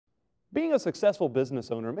Being a successful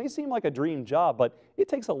business owner may seem like a dream job, but it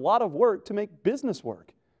takes a lot of work to make business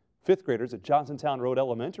work. Fifth graders at Johnsontown Road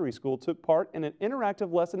Elementary School took part in an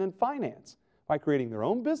interactive lesson in finance by creating their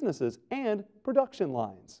own businesses and production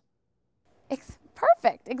lines. It's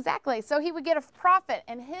perfect, exactly. So he would get a profit,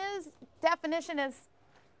 and his definition is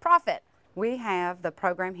profit. We have the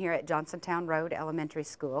program here at Johnsontown Road Elementary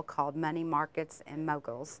School called Money Markets and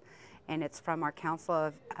Moguls, and it's from our Council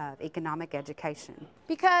of Economic Education.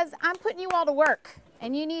 Because I'm putting you all to work,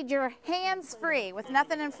 and you need your hands free with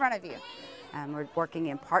nothing in front of you. We're working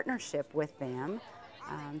in partnership with them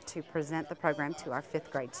to present the program to our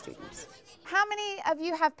fifth grade students. How many of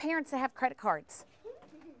you have parents that have credit cards?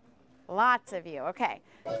 Lots of you, okay.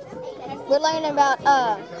 We're learning about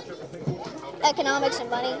economics and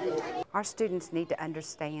money. Our students need to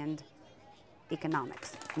understand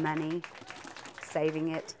economics, money, saving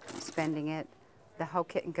it, spending it, the whole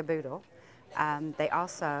kit and caboodle. They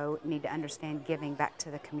also need to understand giving back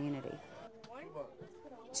to the community.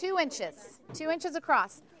 2 inches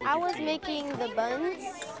across. I was making the buns,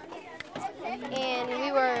 and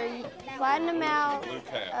we were flattening them out,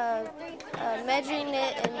 measuring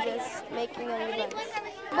it, and just making them the buns.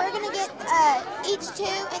 We're going to get each 2,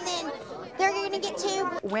 and then they're going to get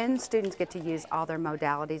 2. When students get to use all their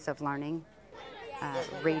modalities of learning,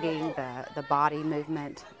 reading, the body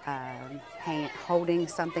movement, holding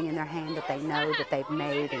something in their hand that they know that they've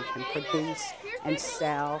made and can produce and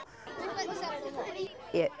sell,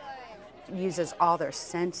 it uses all their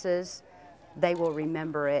senses, they will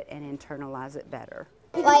remember it and internalize it better.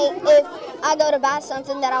 Like, if I go to buy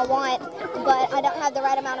something that I want, but I don't have the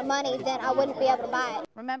right amount of money, then I wouldn't be able to buy it.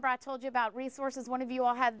 Remember I told you about resources? One of you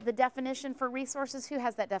all had the definition for resources. Who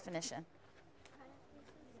has that definition?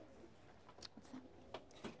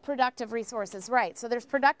 Productive resources, right. So there's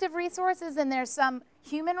productive resources and there's some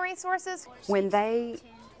human resources. When they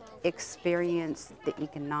experience the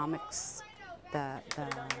economics, the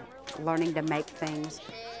learning to make things,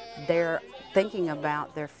 they're thinking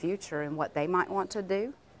about their future and what they might want to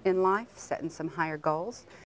do in life, setting some higher goals.